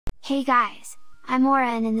Hey guys, I'm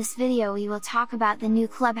Aura, and in this video we will talk about the new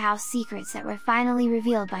Clubhouse secrets that were finally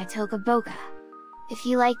revealed by Toca Boca. If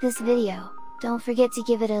you like this video, don't forget to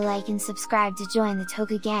give it a like and subscribe to join the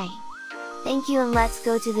Toca gang. Thank you, and let's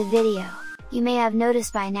go to the video. You may have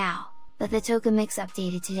noticed by now, but the Toca Mix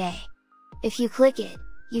updated today. If you click it,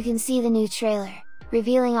 you can see the new trailer,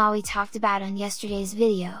 revealing all we talked about on yesterday's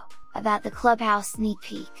video, about the Clubhouse sneak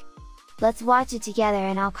peek. Let's watch it together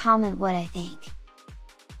and I'll comment what I think.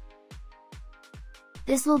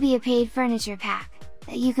 This will be a paid furniture pack,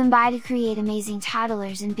 that you can buy to create amazing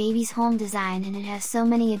toddlers and babies home design, and it has so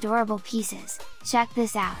many adorable pieces. Check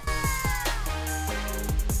this out!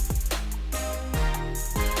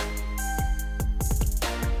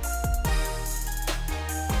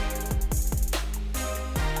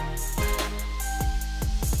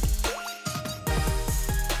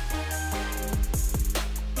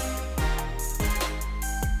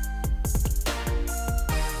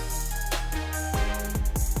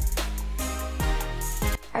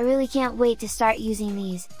 I really can't wait to start using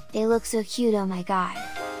these, they look so cute, oh my god!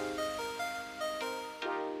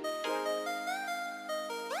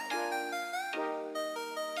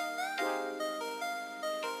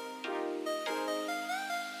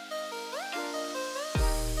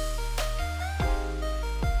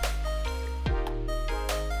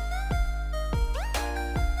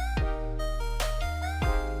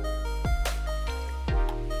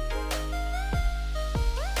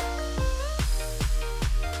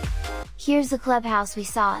 Here's the clubhouse we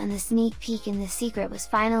saw in the sneak peek, and the secret was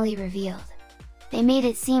finally revealed. They made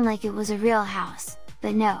it seem like it was a real house,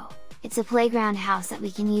 but no, it's a playground house that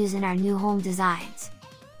we can use in our new home designs.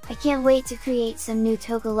 I can't wait to create some new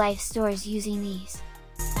Toca Life stories using these.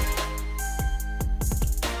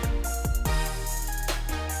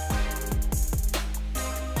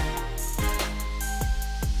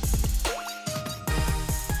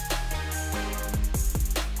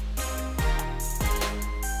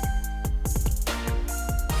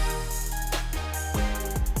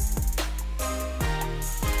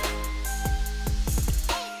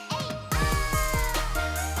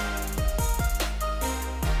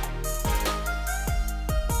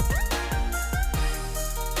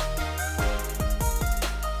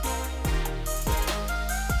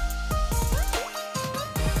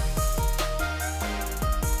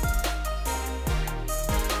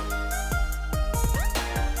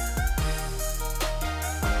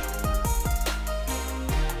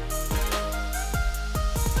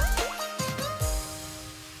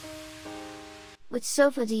 Which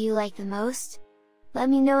sofa do you like the most? Let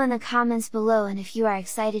me know in the comments below, and if you are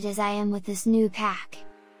excited as I am with this new pack.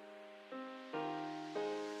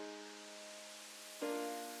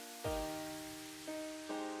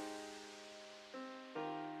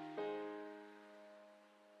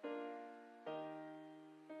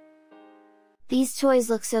 These toys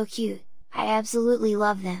look so cute, I absolutely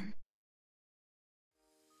love them!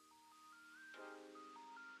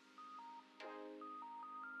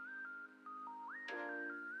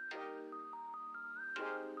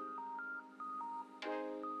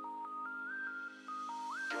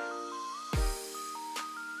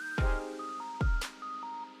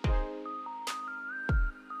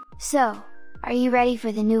 So, are you ready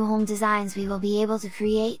for the new home designs we will be able to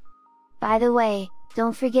create? By the way,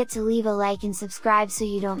 don't forget to leave a like and subscribe so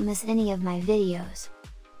you don't miss any of my videos.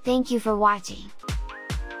 Thank you for watching!